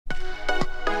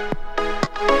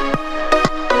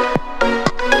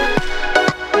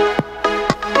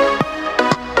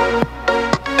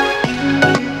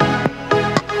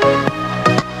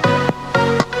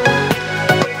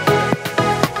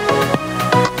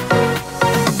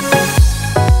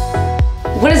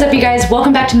up, you guys?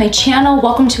 Welcome back to my channel.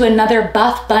 Welcome to another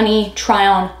Buffbunny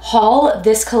try-on haul.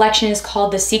 This collection is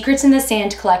called the Secrets in the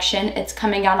Sand collection. It's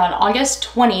coming out on August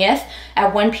 20th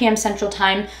at 1 p.m. Central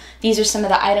Time. These are some of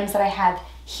the items that I have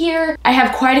here. I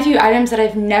have quite a few items that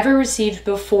I've never received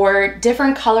before,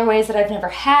 different colorways that I've never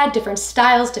had, different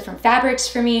styles, different fabrics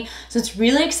for me. So it's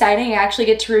really exciting. I actually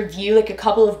get to review like a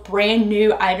couple of brand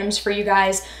new items for you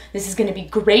guys. This is gonna be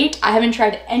great. I haven't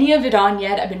tried any of it on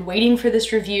yet. I've been waiting for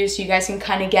this review so you guys can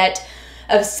kind of get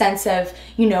a sense of,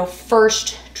 you know,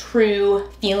 first true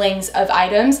feelings of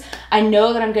items. I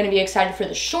know that I'm going to be excited for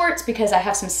the shorts because I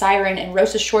have some Siren and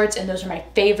Rosa shorts and those are my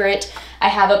favorite. I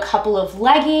have a couple of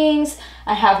leggings.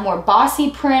 I have more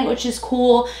bossy print, which is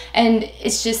cool, and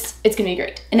it's gonna be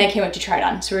great, and I can't wait to try it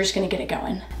on, so we're just gonna get it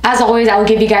going. As always, I will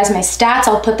give you guys my stats.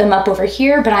 I'll put them up over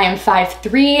here, but I am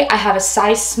 5'3". I have a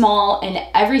size small in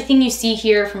everything you see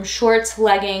here, from shorts,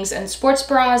 leggings, and sports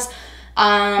bras.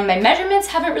 My measurements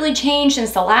haven't really changed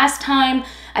since the last time.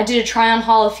 I did a try-on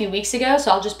haul a few weeks ago,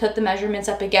 so I'll just put the measurements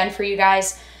up again for you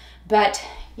guys, but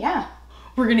yeah.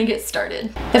 We're gonna get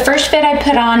started. The first fit I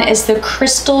put on is the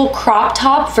Crystal Crop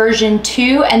Top version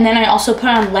 2, and then I also put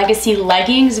on Legacy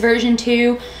Leggings version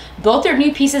 2. Both are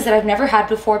new pieces that I've never had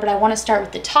before, but I wanna start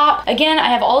with the top. Again, I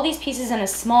have all these pieces in a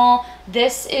small.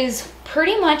 This is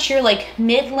pretty much your like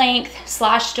mid-length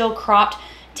slash still cropped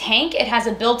tank. It has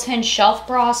a built-in shelf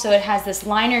bra, so it has this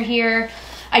liner here.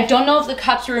 I don't know if the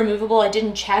cups are removable, I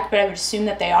didn't check, but I would assume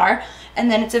that they are.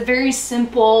 And then it's a very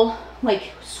simple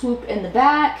like swoop in the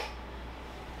back.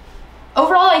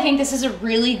 Overall, I think this is a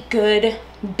really good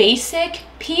basic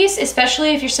piece,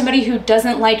 especially if you're somebody who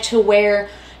doesn't like to wear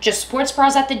just sports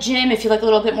bras at the gym. If you like a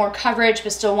little bit more coverage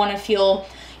but still want to feel,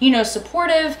 you know,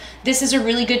 supportive, this is a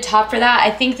really good top for that.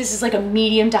 I think this is like a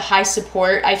medium to high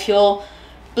support. I feel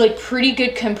like pretty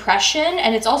good compression,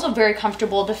 and it's also very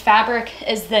comfortable. The fabric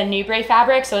is the Nubray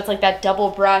fabric, so it's like that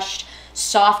double brushed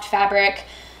soft fabric.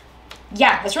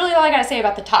 Yeah, that's really all I gotta say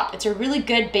about the top. It's a really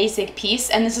good basic piece,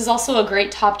 and this is also a great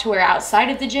top to wear outside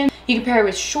of the gym. You can pair it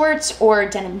with shorts or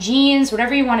denim jeans,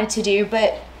 whatever you wanted to do,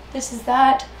 but this is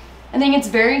that. I think it's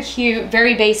very cute,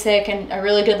 very basic, and a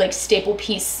really good like staple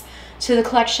piece to the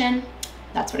collection.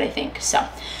 That's what I think. So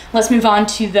let's move on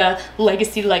to the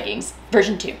Legacy Leggings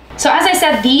version 2. So as I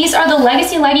said, these are the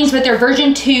Legacy Leggings, but they're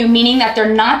version 2, meaning that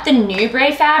they're not the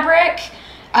Nubray fabric.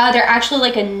 They're actually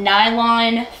like a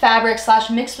nylon fabric slash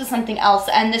mixed with something else.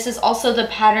 And this is also the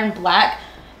pattern Black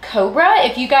Cobra.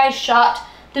 If you guys shopped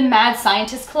the Mad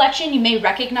Scientist collection, you may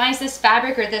recognize this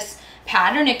fabric or this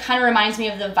pattern. It kind of reminds me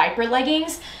of the Viper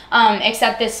leggings,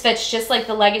 except this fits just like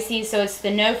the Legacy. So it's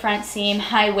the no front seam,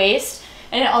 high waist.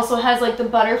 And it also has like the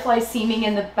butterfly seaming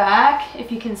in the back, if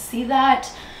you can see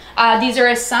that. These are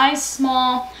a size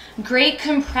small, great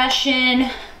compression,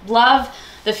 love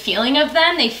the feeling of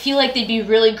them. They feel like they'd be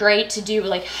really great to do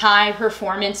like high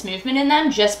performance movement in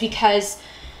them, just because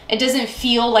it doesn't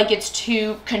feel like it's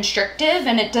too constrictive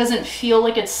and it doesn't feel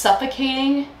like it's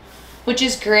suffocating, which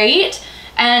is great.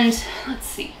 And let's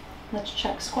see, let's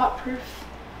check squat proof.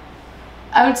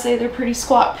 I would say they're pretty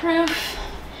squat proof.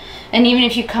 And even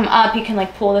if you come up, you can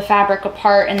like pull the fabric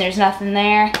apart and there's nothing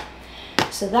there.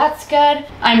 So that's good.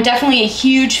 I'm definitely a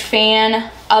huge fan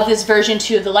of this version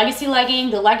 2 of the Legacy Legging.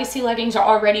 The Legacy Leggings are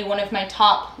already one of my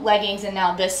top leggings, and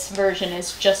now this version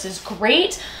is just as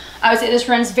great. I would say this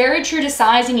runs very true to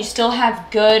size, and you still have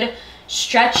good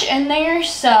stretch in there.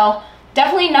 So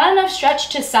definitely not enough stretch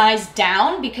to size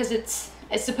down, because it's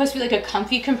supposed to be like a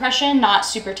comfy compression, not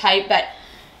super tight. But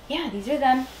yeah, these are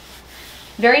them.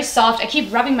 Very soft. I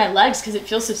keep rubbing my legs because it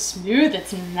feels so smooth.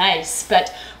 It's nice.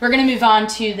 But we're gonna move on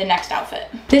to the next outfit.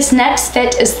 This next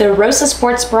fit is the Rosa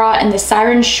sports bra and the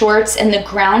Siren shorts in the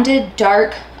grounded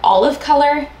dark olive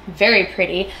color. Very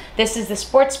pretty. This is the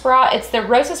sports bra. It's the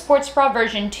Rosa sports bra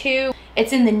version 2.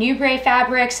 It's in the Nubray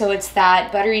fabric, so it's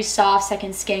that buttery soft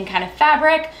second skin kind of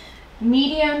fabric.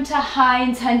 Medium to high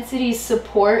intensity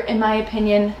support, in my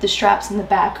opinion. The straps in the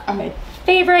back are my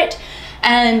favorite.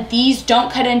 And these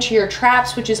don't cut into your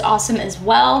traps, which is awesome as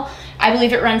well. I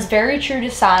believe it runs very true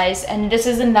to size, and this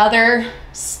is another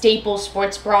staple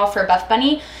sports bra for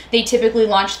Buffbunny. They typically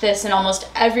launch this in almost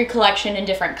every collection in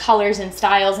different colors and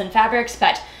styles and fabrics,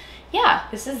 but yeah,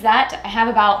 this is that. I have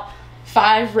about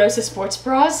 5 Rosa sports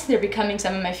bras. They're becoming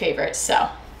some of my favorites, so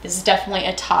this is definitely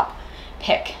a top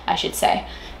pick, I should say.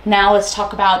 Now let's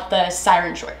talk about the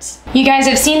Siren shorts. You guys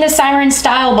have seen the Siren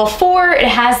style before. It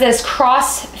has this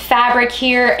cross fabric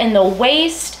here in the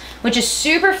waist, which is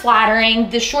super flattering.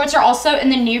 The shorts are also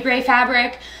in the Nubray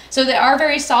fabric, so they are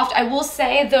very soft. I will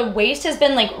say the waist has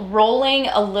been like rolling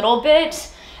a little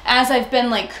bit as I've been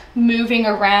like moving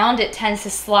around, it tends to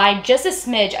slide just a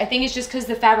smidge. I think it's just because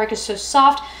the fabric is so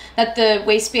soft that the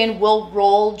waistband will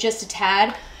roll just a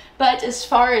tad. But as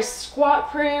far as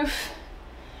squat proof,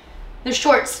 the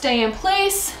shorts stay in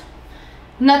place.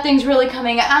 Nothing's really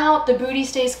coming out. The booty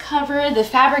stays covered. The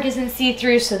fabric isn't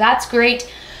see-through, so that's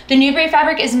great. The Nubray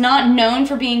fabric is not known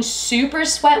for being super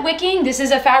sweat wicking. This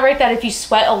is a fabric that if you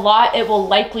sweat a lot, it will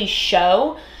likely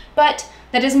show, but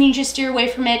that doesn't mean you should steer away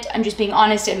from it. I'm just being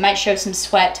honest, it might show some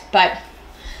sweat, but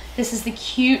this is the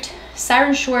cute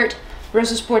Siren Short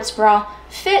Rosa Sports Bra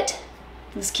fit.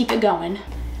 Let's keep it going.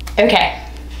 Okay,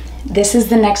 this is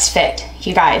the next fit,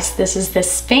 you guys. This is the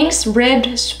Spanx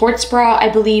ribbed sports bra, I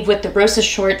believe, with the Rosa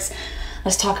shorts.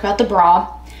 Let's talk about the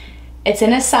bra. It's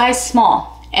in a size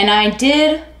small, and I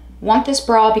did want this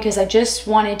bra because I just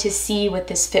wanted to see what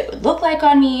this fit would look like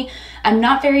on me. I'm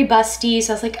not very busty,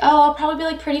 so I was like, oh, I'll probably be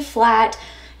like pretty flat.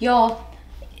 Y'all,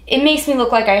 it makes me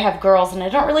look like I have girls and I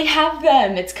don't really have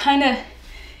them.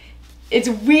 It's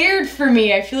weird for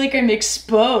me. I feel like I'm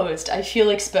exposed. I feel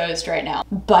exposed right now.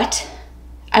 But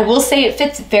I will say it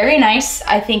fits very nice.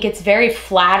 I think it's very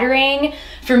flattering.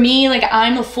 For me, like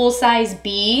I'm a full size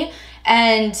B,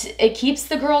 and it keeps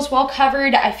the girls well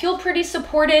covered. I feel pretty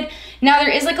supported. Now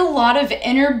there is like a lot of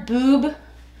inner boob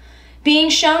being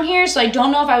shown here, so I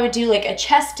don't know if I would do like a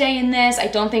chest day in this. I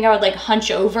don't think I would like hunch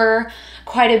over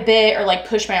quite a bit or like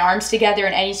push my arms together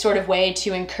in any sort of way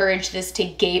to encourage this to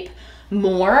gape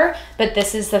more. But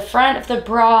this is the front of the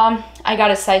bra. I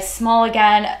got a size small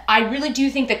again. I really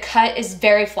do think the cut is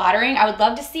very flattering. I would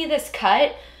love to see this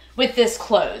cut with this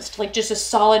closed, like just a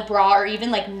solid bra or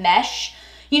even like mesh,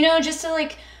 you know, just to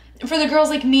like, for the girls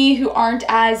like me who aren't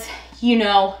as, you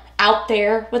know, out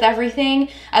there with everything.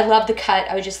 I love the cut.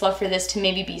 I would just love for this to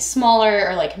maybe be smaller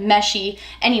or like meshy.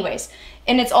 Anyways,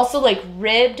 and it's also like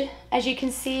ribbed, as you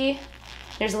can see.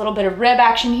 There's a little bit of rib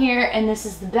action here, and this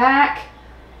is the back.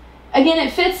 Again,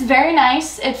 it fits very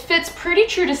nice. It fits pretty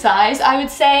true to size, I would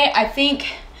say. I think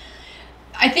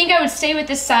I would stay with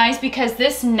this size because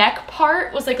this neck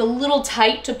part was like a little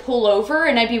tight to pull over,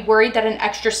 and I'd be worried that an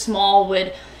extra small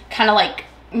would kind of like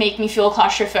make me feel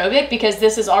claustrophobic because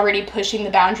this is already pushing the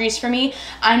boundaries for me.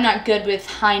 I'm not good with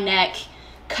high neck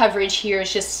coverage here.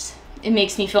 It's just, it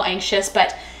makes me feel anxious,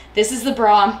 but this is the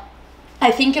bra.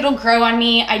 I think it'll grow on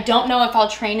me. I don't know if I'll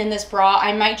train in this bra.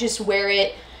 I might just wear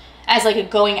it as like a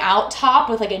going out top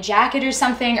with like a jacket or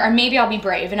something, or maybe I'll be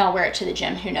brave and I'll wear it to the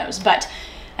gym, who knows. But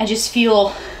I just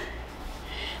feel,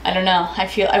 I don't know,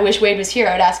 I wish Wade was here.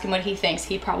 I would ask him what he thinks.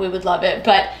 He probably would love it,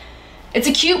 but it's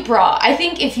a cute bra. I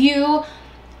think if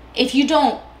you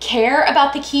don't care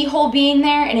about the keyhole being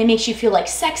there and it makes you feel like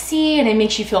sexy and it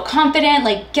makes you feel confident,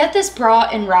 like get this bra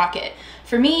and rock it.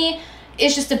 For me,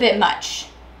 it's just a bit much.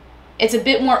 It's a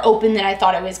bit more open than I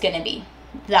thought it was gonna be.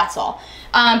 That's all.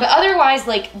 But otherwise,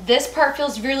 like this part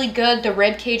feels really good. The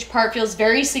rib cage part feels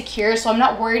very secure, so I'm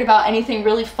not worried about anything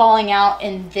really falling out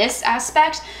in this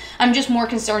aspect. I'm just more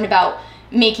concerned about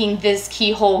making this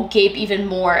keyhole gape even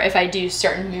more if I do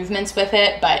certain movements with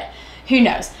it, but who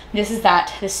knows. This is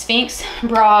that, the Spanx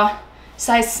bra,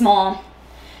 size small.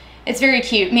 It's very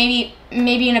cute.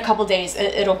 Maybe in a couple days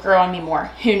it'll grow on me more.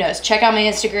 Who knows? Check out my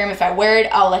Instagram. If I wear it,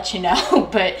 I'll let you know.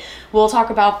 But we'll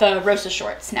talk about the Rosa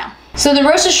shorts now. So the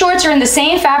Rosa shorts are in the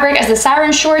same fabric as the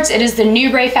Siren shorts. It is the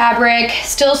Nubray fabric,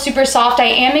 still super soft. I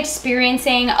am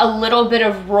experiencing a little bit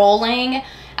of rolling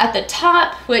at the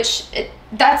top, which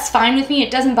that's fine with me. It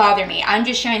doesn't bother me. I'm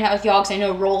just sharing that with y'all because I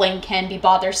know rolling can be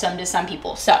bothersome to some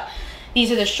people. So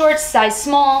these are the shorts, size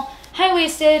small,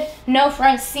 high-waisted, no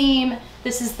front seam.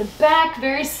 This is the back,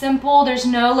 very simple. There's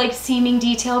no like seaming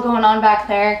detail going on back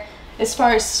there. As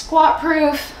far as squat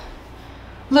proof,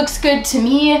 looks good to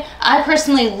me. I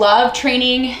personally love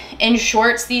training in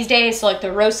shorts these days. So like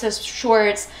the Rosa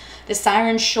shorts, the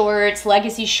Siren shorts,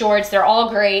 Legacy shorts, they're all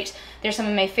great. They're some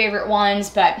of my favorite ones,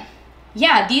 but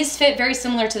yeah, these fit very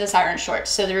similar to the Siren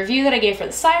shorts. So the review that I gave for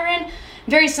the Siren,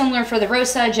 very similar for the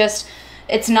Rosa, just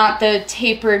it's not the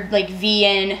tapered like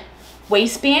V-in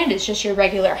waistband, it's just your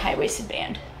regular high-waisted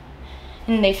band.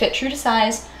 And they fit true to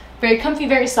size, very comfy,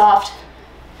 very soft.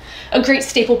 A great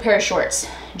staple pair of shorts,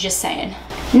 just saying.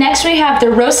 Next we have the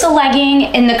Rosa legging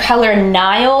in the color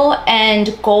Nile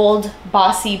and gold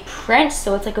bossy print,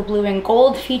 so it's like a blue and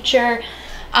gold feature.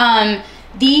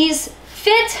 These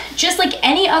fit just like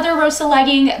any other Rosa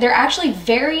legging. They're actually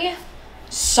very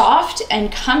soft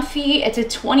and comfy. It's a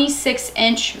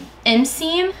 26-inch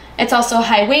inseam. It's also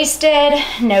high-waisted,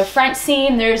 no front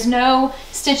seam. There's no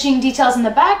stitching details in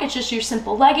the back. It's just your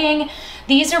simple legging.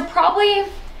 These are probably,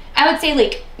 I would say,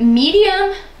 like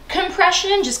medium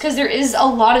compression, just because there is a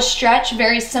lot of stretch,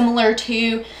 very similar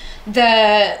to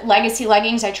the Legacy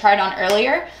leggings I tried on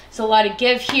earlier. So a lot of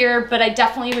give here, but I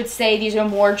definitely would say these are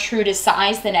more true to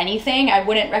size than anything. I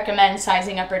wouldn't recommend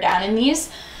sizing up or down in these,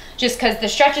 just because the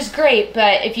stretch is great,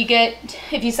 but if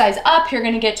you size up, you're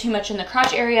gonna get too much in the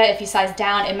crotch area. If you size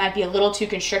down, it might be a little too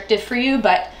constrictive for you,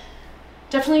 but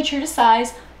definitely true to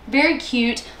size. Very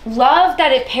cute. Love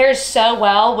that it pairs so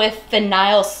well with the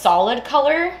Nile solid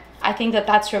color. I think that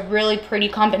that's a really pretty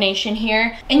combination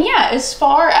here. And yeah, as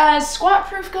far as squat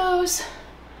proof goes,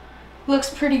 looks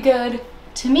pretty good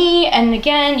to me. And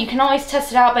again, you can always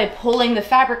test it out by pulling the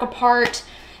fabric apart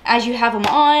as you have them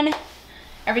on.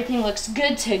 Everything looks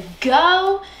good to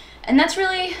go. And that's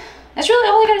really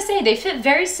all I gotta say. They fit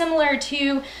very similar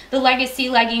to the Legacy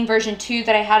legging version 2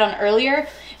 that I had on earlier.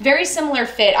 Very similar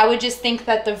fit. I would just think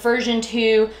that the version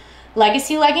 2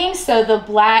 Legacy leggings, so the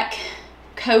black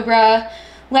Cobra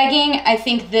legging, I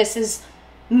think this is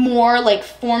more like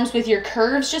forms with your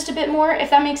curves just a bit more, if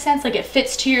that makes sense. Like it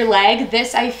fits to your leg.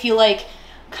 This I feel like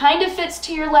kind of fits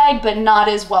to your leg, but not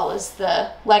as well as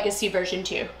the Legacy version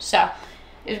 2. So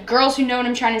if girls who know what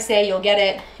I'm trying to say, you'll get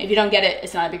it. If you don't get it,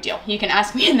 it's not a big deal. You can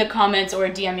ask me in the comments or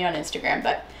DM me on Instagram,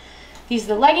 but these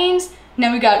are the leggings.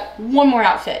 Now we got one more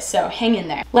outfit, so hang in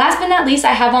there. Last but not least,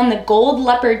 I have on the gold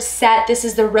leopard set. This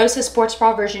is the Rosa Sports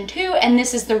Bra version 2, and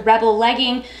this is the Rebel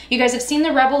legging. You guys have seen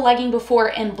the Rebel legging before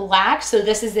in black, so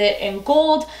this is it in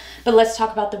gold, but let's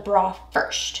talk about the bra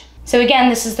first. So again,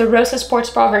 this is the Rosa Sports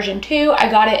Bra version 2.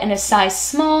 I got it in a size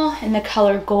small in the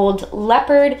color gold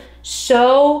leopard.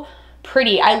 So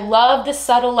pretty. I love the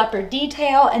subtle leopard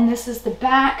detail, and this is the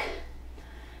back.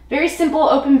 Very simple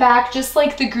open back, just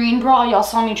like the green bra y'all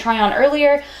saw me try on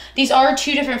earlier. These are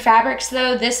two different fabrics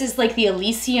though. This is like the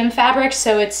Elysium fabric,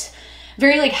 so it's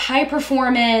very like high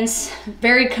performance,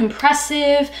 very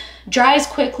compressive, dries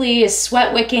quickly, is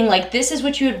sweat wicking. Like this is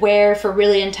what you would wear for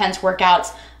really intense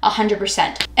workouts,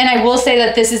 100%. And I will say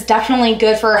that this is definitely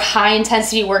good for high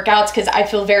intensity workouts because I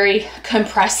feel very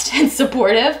compressed and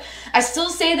supportive. I still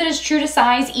say that it's true to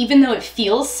size even though it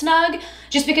feels snug,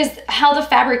 just because how the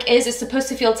fabric is supposed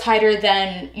to feel tighter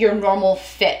than your normal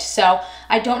fit. So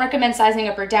I don't recommend sizing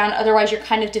up or down, otherwise you're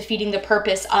kind of defeating the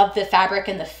purpose of the fabric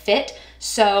and the fit.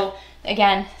 So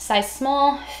again, size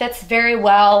small, fits very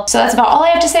well. So that's about all I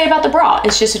have to say about the bra.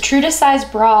 It's just a true to size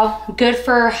bra, good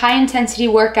for high intensity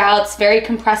workouts, very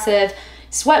compressive,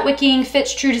 sweat wicking,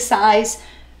 fits true to size,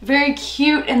 very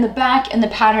cute in the back, and the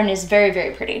pattern is very,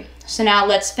 very pretty. So now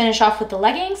let's finish off with the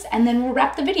leggings and then we'll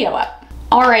wrap the video up.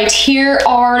 All right, here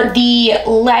are the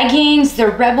leggings, the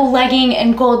Rebel legging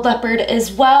in gold leopard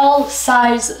as well,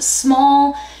 size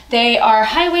small. They are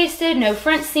high-waisted, no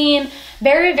front seam,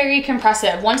 very, very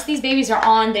compressive. Once these babies are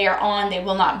on, they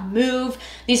will not move.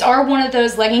 These are one of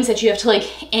those leggings that you have to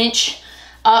like inch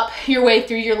up your way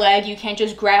through your leg. You can't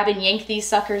just grab and yank these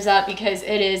suckers up because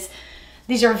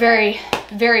these are very,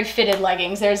 very fitted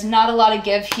leggings. There's not a lot of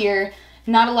give here,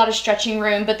 not a lot of stretching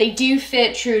room, but they do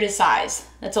fit true to size.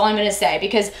 That's all I'm gonna say,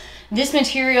 because this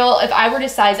material, if I were to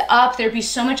size up, there'd be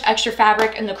so much extra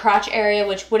fabric in the crotch area,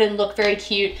 which wouldn't look very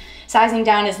cute. Sizing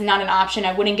down is not an option.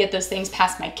 I wouldn't get those things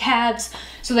past my calves.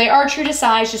 So they are true to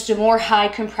size, just a more high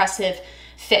compressive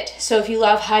fit. So if you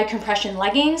love high compression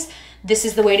leggings, this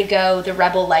is the way to go, the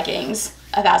Rebel leggings,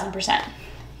 1000%.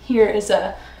 Here is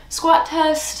a squat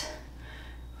test,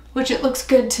 which it looks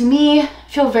good to me. I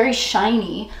feel very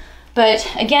shiny. But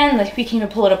again, like we can even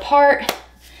pull it apart.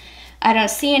 I don't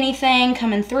see anything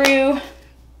coming through.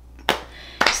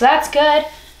 So that's good.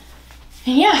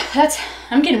 And yeah,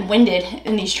 I'm getting winded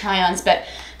in these try-ons, but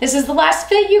this is the last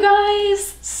fit, you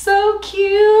guys. So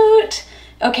cute.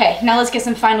 Okay, now let's get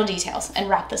some final details and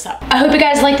wrap this up. I hope you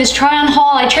guys like this try-on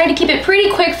haul. I tried to keep it pretty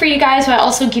quick for you guys, but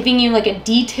also giving you like a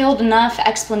detailed enough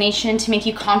explanation to make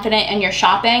you confident in your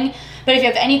shopping. But if you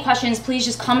have any questions, please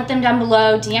just comment them down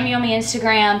below, DM me on my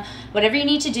Instagram, whatever you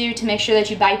need to do to make sure that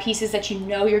you buy pieces that you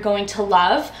know you're going to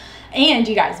love. And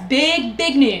you guys,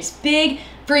 big news, big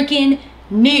freaking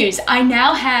news. I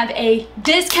now have a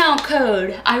discount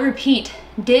code. I repeat,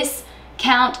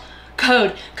 discount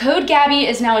code. Code Gabby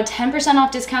is now a 10%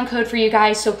 off discount code for you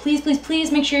guys. So please, please,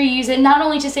 please make sure you use it, not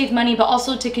only to save money, but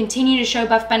also to continue to show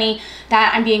Buffbunny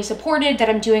that I'm being supported, that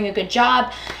I'm doing a good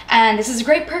job. And this is a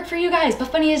great perk for you guys.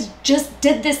 Buffbunny has just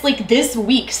did this like this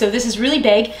week. So this is really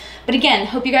big. But again,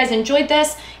 hope you guys enjoyed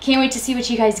this. Can't wait to see what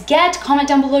you guys get. Comment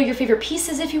down below your favorite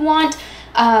pieces if you want.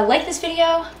 Like this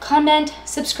video, comment,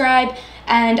 subscribe,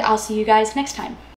 and I'll see you guys next time.